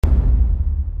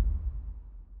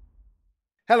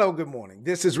Hello, good morning.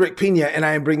 This is Rick Pina, and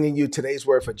I am bringing you today's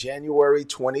word for January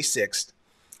 26th,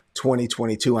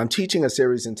 2022. I'm teaching a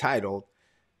series entitled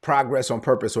Progress on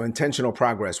Purpose or Intentional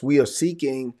Progress. We are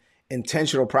seeking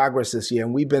intentional progress this year,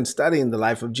 and we've been studying the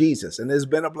life of Jesus, and it's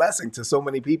been a blessing to so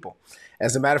many people.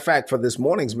 As a matter of fact, for this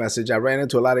morning's message, I ran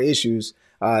into a lot of issues.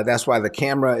 That's why the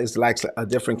camera is like a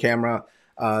different camera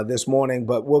this morning,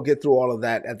 but we'll get through all of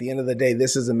that. At the end of the day,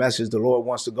 this is a message the Lord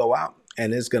wants to go out,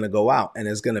 and it's going to go out, and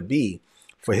it's going to be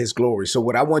for his glory. So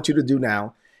what I want you to do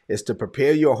now is to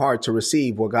prepare your heart to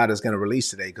receive what God is going to release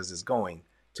today, because it's going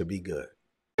to be good.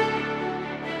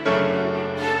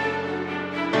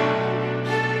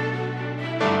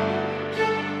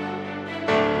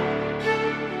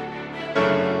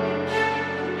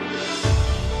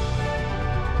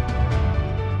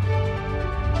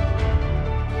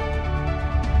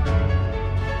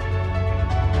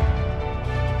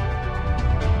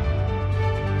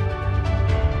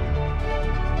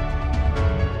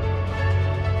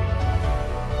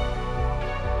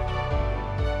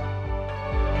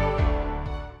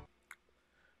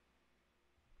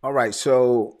 All right,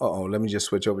 so, let me just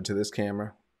switch over to this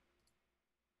camera.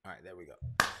 All right, there we go.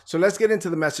 So let's get into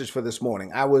the message for this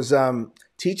morning. I was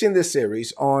teaching this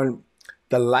series on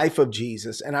the life of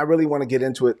Jesus, and I really want to get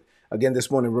into it again this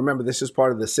morning. Remember, this is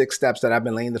part of the 6 steps that I've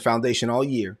been laying the foundation all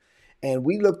year. And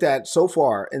we looked at, so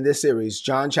far in this series,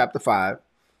 John chapter 5,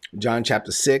 John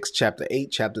chapter 6, chapter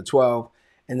 8, chapter 12,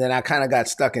 and then I kind of got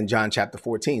stuck in John chapter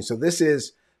 14. So this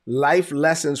is Life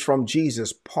Lessons from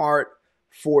Jesus, part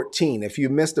 14. If you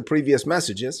missed the previous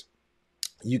messages,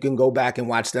 you can go back and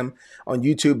watch them on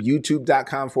YouTube,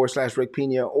 youtube.com/Rick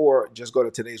Pina, or just go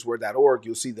to todaysword.org.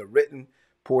 You'll see the written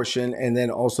portion and then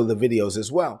also the videos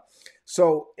as well.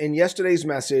 So in yesterday's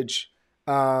message,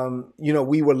 we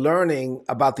were learning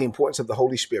about the importance of the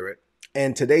Holy Spirit,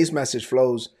 and today's message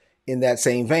flows in that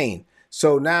same vein.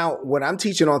 So now what I'm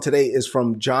teaching on today is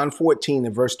from John 14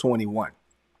 and verse 21.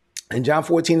 In John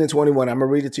 14 and 21, I'm going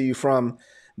to read it to you from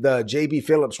the J.B.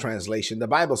 Phillips translation. The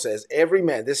Bible says, every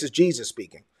man, this is Jesus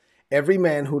speaking, every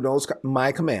man who knows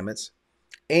my commandments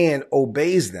and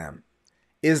obeys them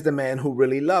is the man who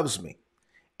really loves me.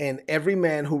 And every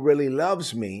man who really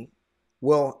loves me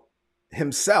will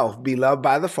himself be loved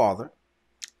by the Father.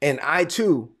 And I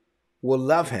too will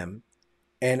love him,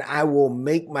 and I will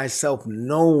make myself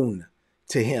known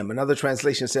to him. Another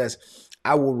translation says,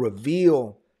 I will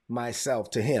reveal myself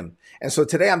to him. And so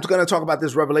today I'm going to talk about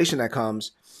this revelation that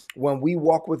comes when we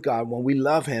walk with God, when we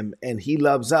love him and he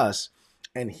loves us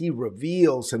and he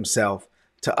reveals himself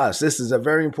to us. This is a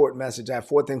very important message. I have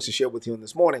 4 things to share with you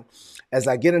this morning. As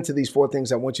I get into these 4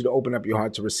 things, I want you to open up your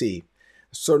heart to receive.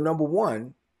 So number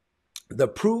 1, the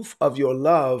proof of your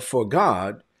love for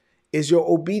God is your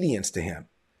obedience to him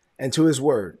and to his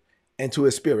word and to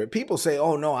his spirit. People say,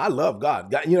 oh no, I love God.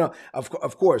 God,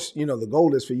 of course, the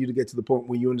goal is for you to get to the point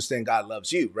where you understand God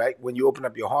loves you, right? When you open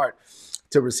up your heart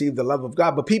to receive the love of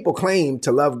God. But people claim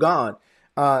to love God.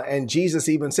 And Jesus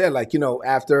even said,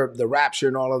 after the rapture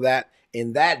and all of that,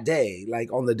 in that day,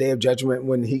 like on the day of judgment,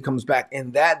 when he comes back,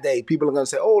 in that day, people are going to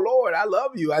say, oh Lord, I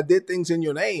love you. I did things in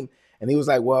your name. And he was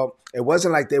like, well, it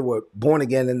wasn't like they were born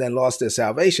again and then lost their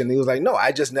salvation. He was like, no,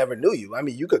 I just never knew you. I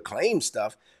mean, you could claim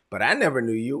stuff, but I never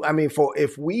knew you. I mean,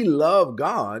 if we love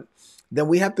God, then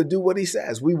we have to do what he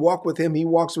says. We walk with him. He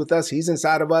walks with us. He's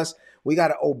inside of us. We got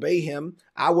to obey him.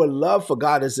 Our love for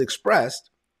God is expressed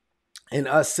in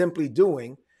us simply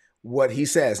doing what he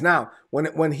says. Now,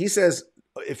 when he says,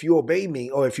 if you obey me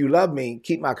or if you love me,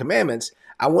 keep my commandments,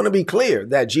 I want to be clear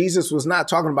that Jesus was not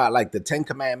talking about like the 10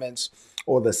 commandments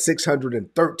or the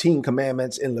 613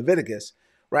 commandments in Leviticus,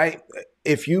 right?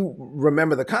 If you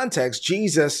remember the context,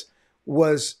 this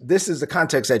is the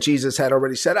context that Jesus had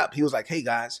already set up. He was like, hey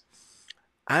guys,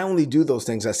 I only do those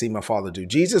things I see my Father do.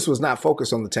 Jesus was not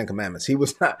focused on the 10 commandments. He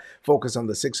was not focused on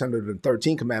the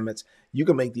 613 commandments. You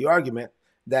can make the argument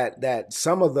that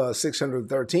some of the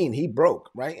 613 he broke,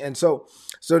 right? And so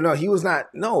no, he was not.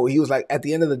 No, he was like, at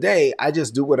the end of the day, I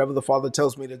just do whatever the Father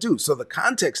tells me to do. So the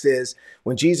context is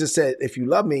when Jesus said, if you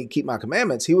love me, keep my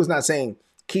commandments, he was not saying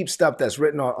keep stuff that's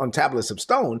written on tablets of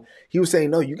stone. He was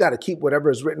saying, no, you got to keep whatever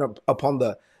is written upon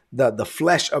the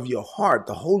flesh of your heart.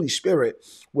 The Holy Spirit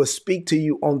will speak to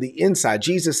you on the inside.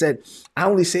 Jesus said, I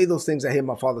only say those things I hear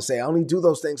my Father say. I only do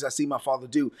those things I see my Father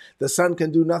do. The Son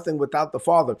can do nothing without the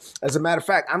Father. As a matter of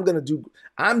fact,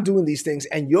 I'm doing these things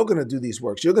and you're going to do these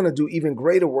works. You're going to do even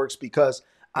greater works because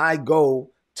I go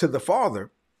to the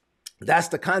Father. That's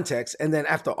the context. And then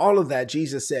after all of that,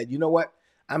 Jesus said, you know what?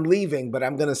 I'm leaving, but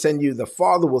I'm going to send you, the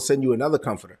Father will send you another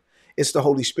comforter. It's the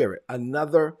Holy Spirit,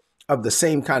 another of the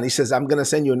same kind. He says, I'm going to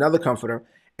send you another comforter,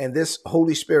 and this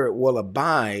Holy Spirit will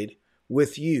abide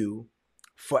with you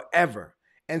forever.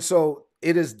 And so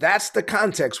that's the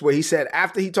context where he said,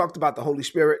 after he talked about the Holy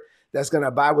Spirit that's going to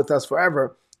abide with us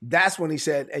forever, that's when he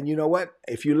said, and you know what?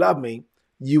 If you love me,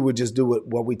 you would just do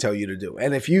what we tell you to do.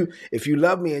 And if you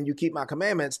love me and you keep my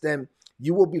commandments, then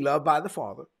you will be loved by the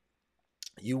Father.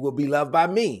 You will be loved by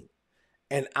me.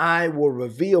 And I will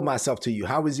reveal myself to you.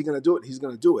 How is he going to do it? He's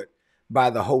going to do it by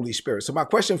the Holy Spirit. So my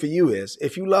question for you is,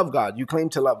 if you love God, you claim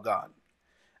to love God,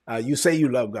 you say you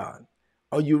love God,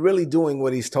 are you really doing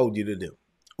what he's told you to do?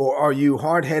 Or are you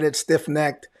hard-headed,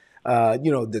 stiff-necked,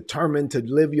 determined to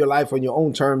live your life on your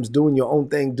own terms, doing your own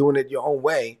thing, doing it your own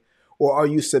way? Or are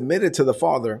you submitted to the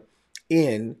Father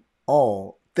in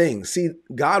all things? See,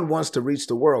 God wants to reach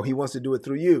the world. He wants to do it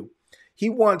through you. He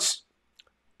wants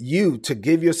you to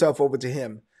give yourself over to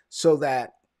him so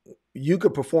that you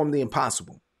could perform the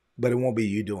impossible, but it won't be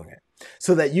you doing it.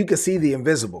 So that you can see the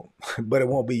invisible, but it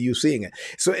won't be you seeing it.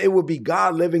 So it will be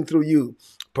God living through you,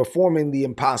 performing the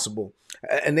impossible,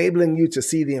 enabling you to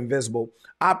see the invisible,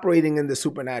 operating in the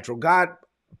supernatural. God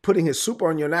putting his super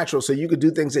on your natural so you could do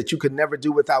things that you could never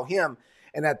do without him.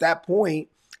 And at that point,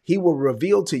 he will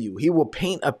reveal to you. He will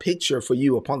paint a picture for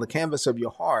you upon the canvas of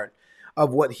your heart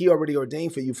of what he already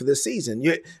ordained for you for this season.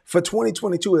 For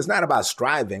 2022, it's not about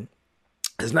striving.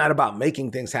 It's not about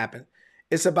making things happen.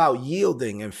 It's about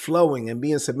yielding and flowing and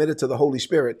being submitted to the Holy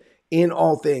Spirit in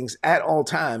all things at all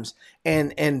times.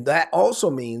 And that also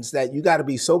means that you got to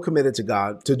be so committed to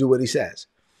God to do what he says,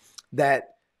 that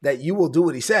you will do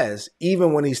what he says,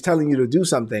 even when he's telling you to do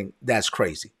something that's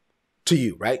crazy to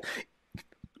you, right?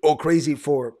 Or crazy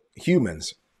for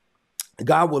humans.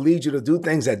 God will lead you to do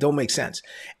things that don't make sense.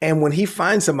 And when he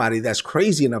finds somebody that's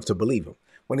crazy enough to believe him,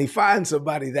 when he finds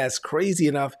somebody that's crazy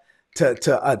enough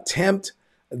to attempt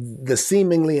the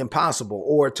seemingly impossible,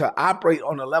 or to operate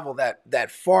on a level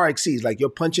that far exceeds, like you're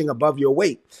punching above your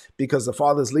weight because the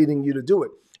Father's leading you to do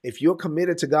it. If you're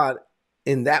committed to God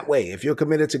in that way, if you're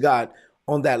committed to God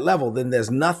on that level, then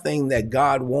there's nothing that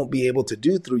God won't be able to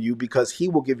do through you, because he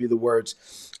will give you the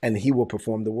words and he will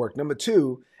perform the work. Number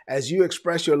two, as you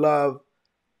express your love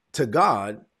to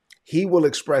God, he will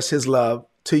express his love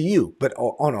to you, but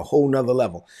on a whole nother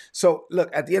level. So look,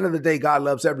 at the end of the day, God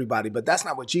loves everybody, but that's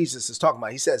not what Jesus is talking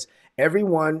about. He says,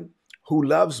 everyone who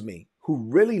loves me, who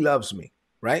really loves me,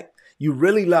 right? You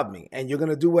really love me and you're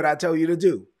going to do what I tell you to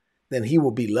do, then he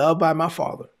will be loved by my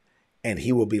Father and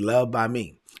he will be loved by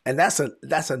me. And that's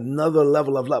another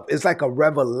level of love. It's like a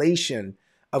revelation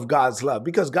of God's love,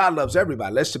 because God loves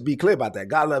everybody. Let's be clear about that.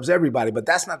 God loves everybody, but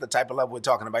that's not the type of love we're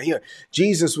talking about here.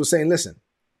 Jesus was saying, listen,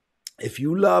 if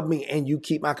you love me and you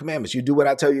keep my commandments, you do what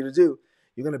I tell you to do,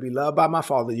 you're going to be loved by my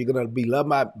Father. You're going to be loved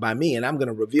by me, and I'm going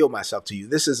to reveal myself to you.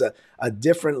 This is a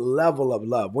different level of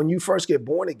love. When you first get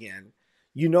born again,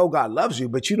 you know God loves you,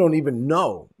 but you don't even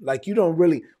know. Like, you don't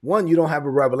really, one, you don't have a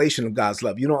revelation of God's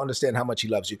love. You don't understand how much he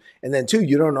loves you. And then two,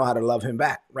 you don't know how to love him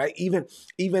back, right?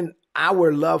 Even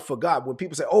our love for God, when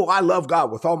people say, oh, I love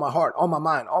God with all my heart, all my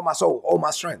mind, all my soul, all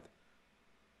my strength.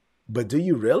 But do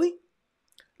you really?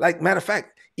 Like, matter of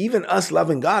fact, even us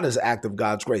loving God is an act of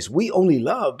God's grace. We only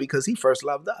love because he first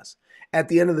loved us. At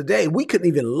the end of the day, we couldn't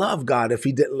even love God if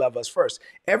he didn't love us first.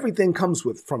 Everything comes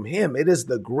from him. It is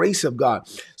the grace of God.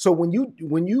 So when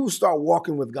you start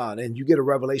walking with God and you get a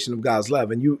revelation of God's love,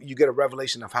 and you get a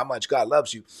revelation of how much God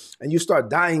loves you, and you start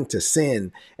dying to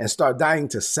sin and start dying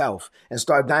to self and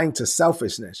start dying to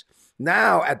selfishness,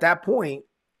 now at that point,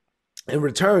 in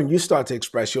return, you start to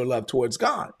express your love towards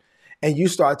God, and you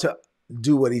start to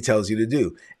do what he tells you to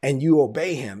do, and you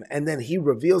obey him. And then he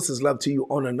reveals his love to you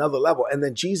on another level. And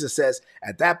then Jesus says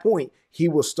at that point, he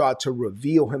will start to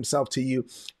reveal himself to you.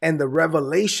 And the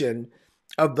revelation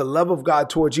of the love of God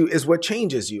towards you is what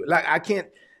changes you. Like, I can't,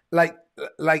 like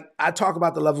I talk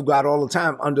about the love of God all the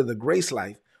time under the grace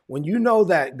life. When you know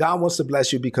that God wants to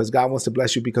bless you because God wants to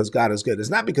bless you because God is good. It's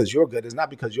not because you're good. It's not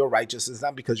because you're righteous. It's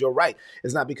not because you're right.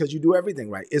 It's not because you do everything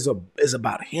right. It's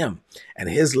about him and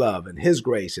his love and his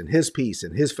grace and his peace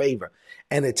and his favor.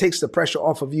 And it takes the pressure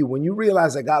off of you. When you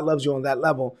realize that God loves you on that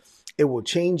level, it will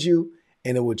change you,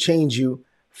 and it will change you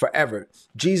forever.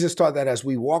 Jesus taught that as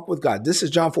we walk with God. This is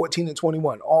John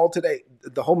 14:21. All today,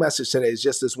 the whole message today is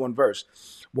just this one verse.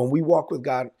 When we walk with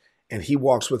God, and he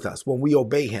walks with us, when we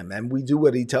obey him and we do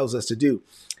what he tells us to do,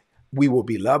 we will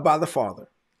be loved by the Father.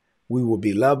 We will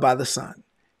be loved by the Son,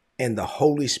 and the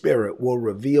Holy Spirit will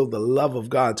reveal the love of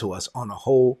God to us on a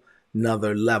whole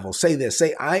nother level. Say this,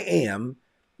 say, I am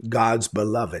God's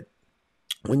beloved.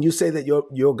 When you say that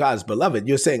you're God's beloved,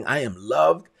 you're saying, I am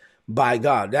loved by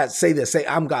God. Say this, say,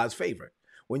 I'm God's favorite.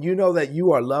 When you know that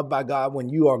you are loved by God, when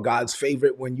you are God's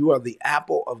favorite, when you are the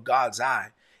apple of God's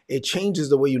eye, it changes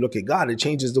the way you look at God. It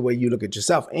changes the way you look at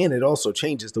yourself. And it also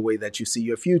changes the way that you see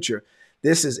your future.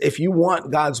 This is, if you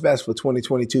want God's best for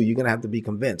 2022, you're going to have to be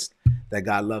convinced that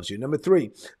God loves you. Number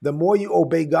 3, the more you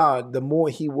obey God, the more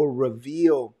he will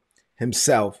reveal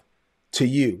himself to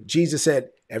you. Jesus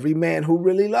said, every man who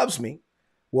really loves me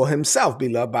will himself be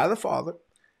loved by the Father.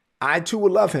 I too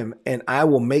will love him, and I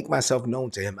will make myself known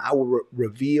to him. I will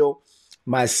reveal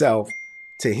myself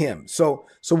to him. So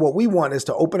what we want is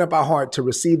to open up our heart to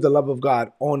receive the love of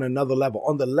God on another level,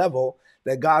 on the level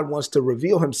that God wants to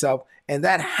reveal himself. And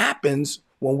that happens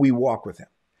when we walk with him.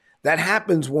 That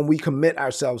happens when we commit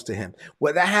ourselves to him.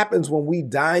 Well, that happens when we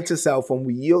die to self, when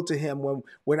we yield to him,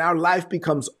 when our life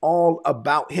becomes all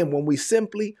about him, when we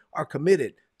simply are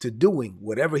committed to doing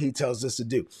whatever he tells us to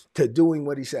do, to doing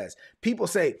what he says. People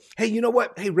say, hey, you know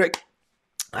what? Hey, Rick,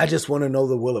 I just want to know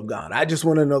the will of God. I just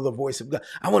want to know the voice of God.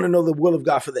 I want to know the will of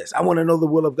God for this. I want to know the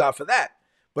will of God for that.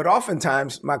 But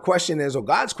oftentimes my question is, or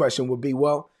God's question would be,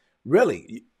 well,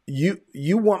 really,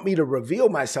 you want me to reveal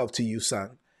myself to you,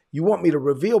 son. You want me to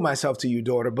reveal myself to you,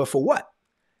 daughter, but for what?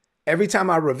 Every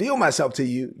time I reveal myself to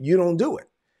you, you don't do it.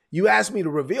 You ask me to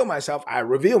reveal myself, I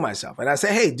reveal myself. And I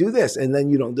say, hey, do this, and then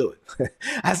you don't do it.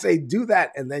 I say, do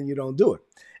that, and then you don't do it.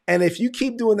 And if you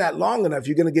keep doing that long enough,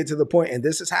 you're going to get to the point, and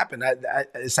this has happened.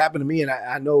 It's happened to me, and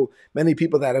I know many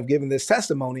people that have given this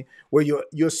testimony, where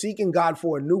you're seeking God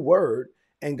for a new word,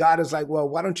 and God is like, well,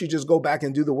 why don't you just go back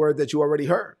and do the word that you already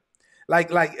heard? Like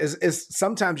it's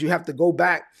sometimes you have to go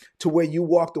back to where you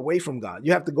walked away from God.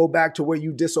 You have to go back to where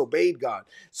you disobeyed God.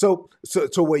 So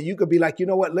where you could be like, you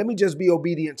know what, let me just be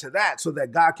obedient to that so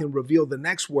that God can reveal the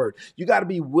next word. You got to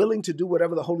be willing to do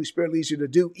whatever the Holy Spirit leads you to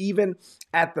do, even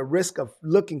at the risk of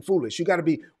looking foolish. You got to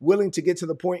be willing to get to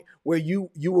the point where you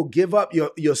will give up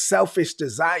your selfish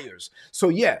desires. So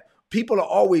yeah, people are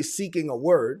always seeking a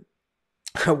word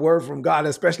from God,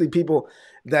 especially people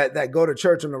that go to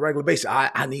church on a regular basis.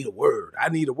 I need a word. I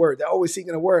need a word. They're always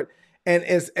seeking a word. And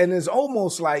it's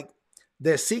almost like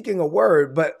they're seeking a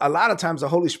word, but a lot of times the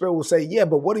Holy Spirit will say, yeah,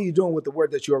 but what are you doing with the word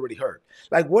that you already heard?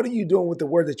 Like, what are you doing with the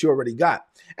word that you already got?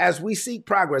 As we seek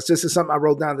progress, this is something I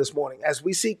wrote down this morning. As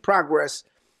we seek progress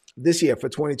this year for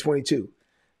 2022,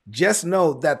 just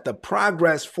know that the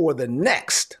progress for the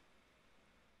next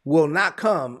will not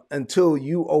come until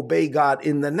you obey God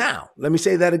in the now. Let me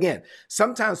say that again.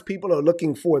 Sometimes people are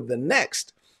looking for the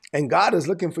next, and God is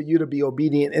looking for you to be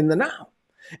obedient in the now.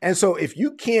 And so if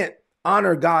you can't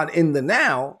honor God in the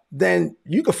now, then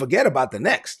you can forget about the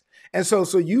next. And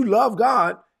so you love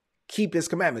God, keep his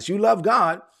commandments. You love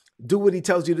God, do what he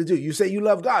tells you to do. You say you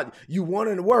love God, you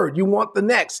want a word, you want the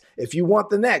next. If you want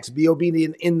the next, be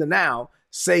obedient in the now.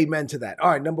 Say amen to that.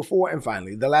 All right, number 4, and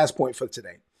finally, the last point for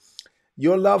today.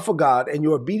 Your love for God and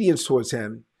your obedience towards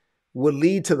him will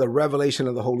lead to the revelation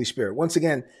of the Holy Spirit. Once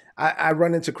again, I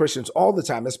run into Christians all the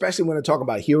time, especially when I talk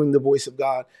about hearing the voice of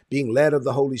God, being led of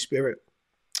the Holy Spirit.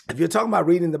 If you're talking about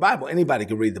reading the Bible, anybody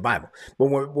can read the Bible. But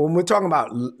when we're talking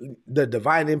about the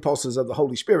divine impulses of the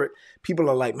Holy Spirit, people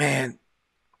are like, man,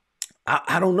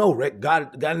 I don't know, Rick.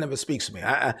 God never speaks to me.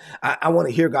 I want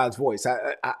to hear God's voice.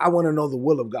 I want to know the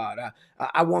will of God.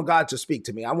 I want God to speak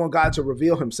to me. I want God to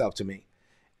reveal himself to me.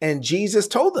 And Jesus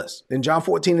told us in John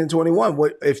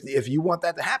 14:21, if you want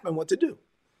that to happen, what to do.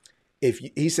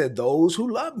 He said, those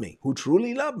who love me, who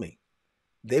truly love me,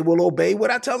 they will obey what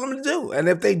I tell them to do. And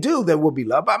if they do, they will be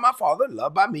loved by my Father,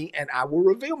 loved by me, and I will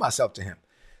reveal myself to him.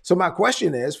 So my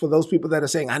question is, for those people that are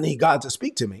saying, I need God to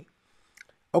speak to me.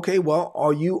 Okay, well,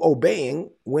 are you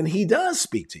obeying when he does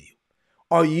speak to you?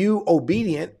 Are you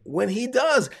obedient when he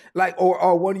does?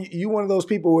 Or when you one of those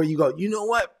people where you go, you know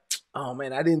what? Oh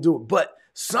man, I didn't do it, but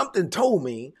something told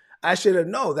me I should have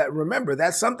known that. Remember,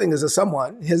 that something is a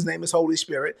someone. His name is Holy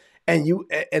Spirit. And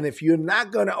if you're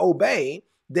not going to obey,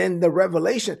 then the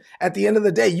revelation, at the end of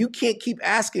the day, you can't keep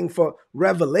asking for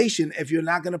revelation if you're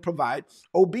not going to provide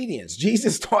obedience.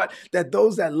 Jesus taught that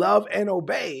those that love and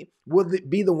obey will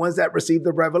be the ones that receive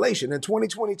the revelation. In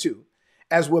 2022,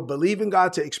 as we're believing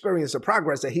God to experience the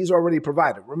progress that he's already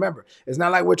provided. Remember, it's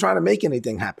not like we're trying to make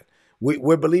anything happen.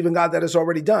 We're believing God that it's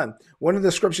already done. One of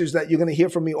the scriptures that you're going to hear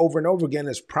from me over and over again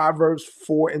is Proverbs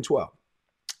 4:12.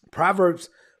 Proverbs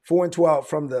 4:12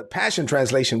 from the Passion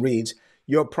Translation reads,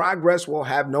 your progress will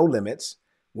have no limits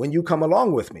when you come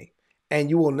along with me,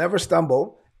 and you will never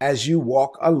stumble as you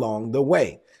walk along the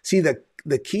way. See,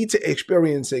 the key to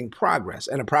experiencing progress,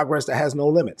 and a progress that has no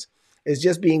limits, is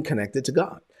just being connected to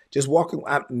God. Just walking.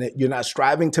 You're not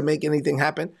striving to make anything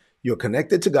happen. You're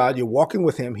connected to God. You're walking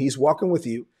with him. He's walking with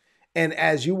you. And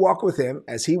as you walk with him,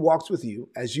 as he walks with you,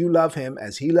 as you love him,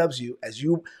 as he loves you, as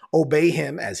you obey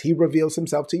him, as he reveals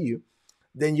himself to you,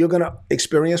 then you're going to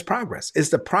experience progress. It's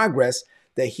the progress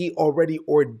that he already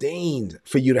ordained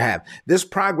for you to have. This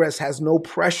progress has no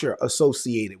pressure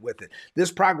associated with it.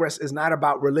 This progress is not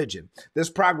about religion. This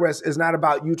progress is not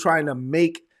about you trying to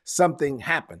make something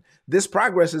happen. This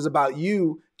progress is about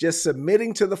you just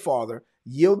submitting to the Father,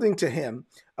 yielding to him,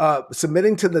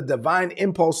 submitting to the divine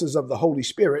impulses of the Holy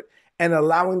Spirit, and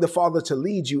allowing the Father to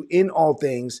lead you in all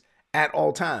things at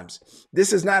all times.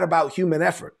 This is not about human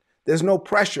effort. There's no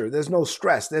pressure. There's no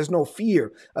stress. There's no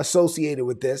fear associated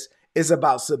with this. It's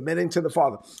about submitting to the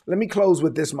Father. Let me close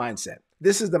with this mindset.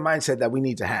 This is the mindset that we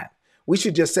need to have. We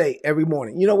should just say every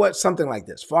morning, you know what? Something like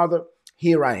this. Father,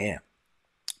 here I am.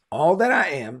 All that I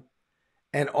am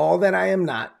and all that I am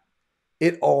not,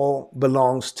 it all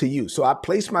belongs to you. So I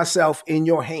place myself in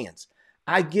your hands.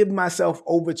 I give myself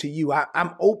over to you.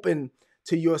 I'm open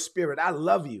to your spirit. I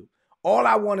love you. All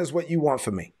I want is what you want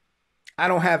for me. I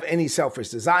don't have any selfish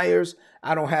desires.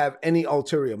 I don't have any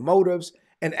ulterior motives.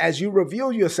 And as you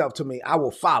reveal yourself to me, I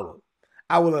will follow.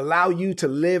 I will allow you to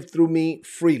live through me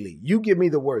freely. You give me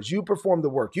the words. You perform the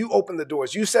work. You open the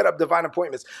doors. You set up divine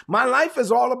appointments. My life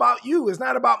is all about you. It's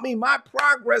not about me. My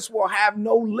progress will have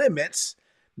no limits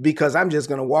because I'm just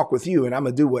going to walk with you and I'm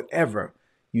going to do whatever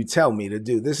you tell me to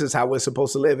do. This is how we're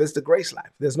supposed to live. It's the grace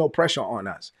life. There's no pressure on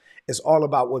us. It's all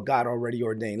about what God already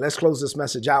ordained. Let's close this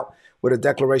message out with a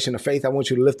declaration of faith. I want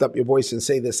you to lift up your voice and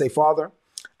say this. Say, Father,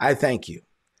 I thank you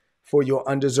for your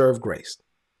undeserved grace,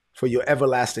 for your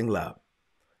everlasting love.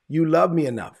 You love me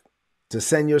enough to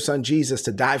send your son Jesus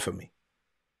to die for me,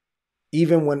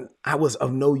 even when I was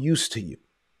of no use to you.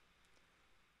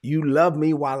 You loved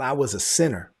me while I was a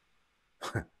sinner.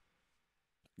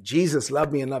 Jesus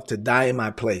loved me enough to die in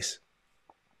my place.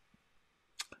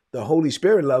 The Holy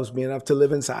Spirit loves me enough to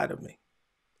live inside of me,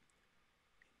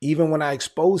 even when I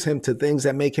expose him to things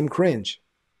that make him cringe.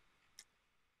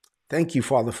 Thank you,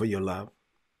 Father, for your love.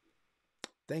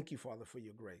 Thank you, Father, for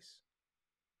your grace.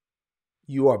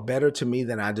 You are better to me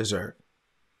than I deserve.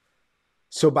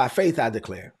 So by faith, I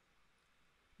declare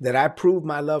that I prove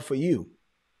my love for you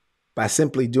by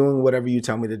simply doing whatever you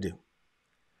tell me to do.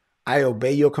 I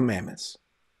obey your commandments.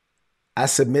 I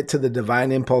submit to the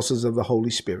divine impulses of the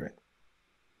Holy Spirit.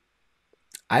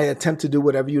 I attempt to do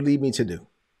whatever you lead me to do,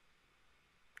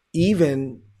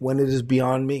 even when it is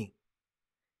beyond me,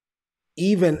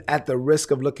 even at the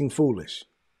risk of looking foolish.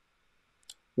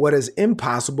 What is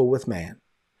impossible with man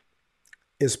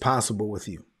is possible with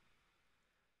you.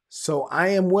 So I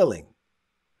am willing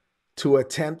to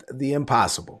attempt the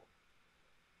impossible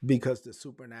because the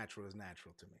supernatural is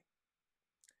natural to me.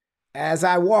 As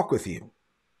I walk with you,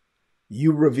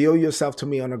 you reveal yourself to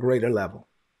me on a greater level.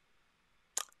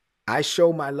 I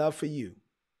show my love for you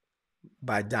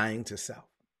by dying to self.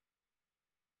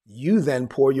 You then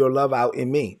pour your love out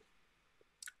in me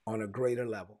on a greater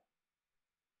level,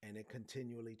 and it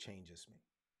continually changes me.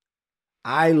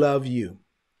 I love you.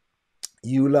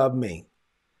 You love me.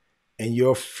 And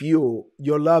your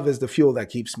love is the fuel that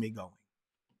keeps me going.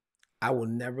 I will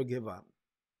never give up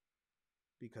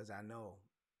because I know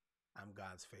I'm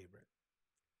God's favorite.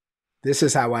 This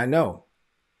is how I know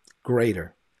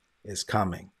greater is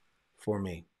coming for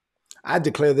me. I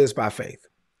declare this by faith.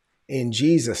 In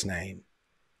Jesus' name,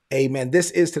 amen. This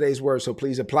is today's word, so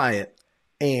please apply it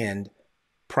and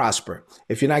prosper.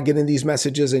 If you're not getting these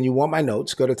messages and you want my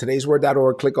notes, go to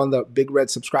todaysword.org, click on the big red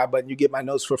subscribe button. You get my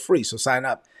notes for free, so sign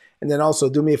up. And then also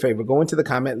do me a favor, go into the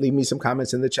comment, leave me some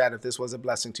comments in the chat if this was a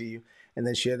blessing to you, and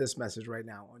then share this message right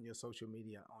now on your social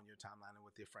media, on your timeline, and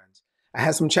with your friends. I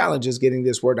had some challenges getting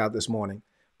this word out this morning,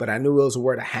 but I knew it was a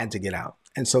word I had to get out.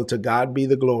 And so to God be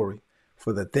the glory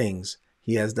for the things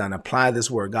he has done. Apply this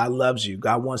word. God loves you.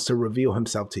 God wants to reveal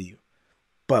himself to you.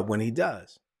 But when he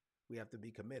does, we have to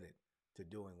be committed to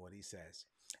doing what he says.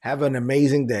 Have an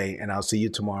amazing day, and I'll see you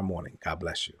tomorrow morning. God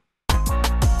bless you.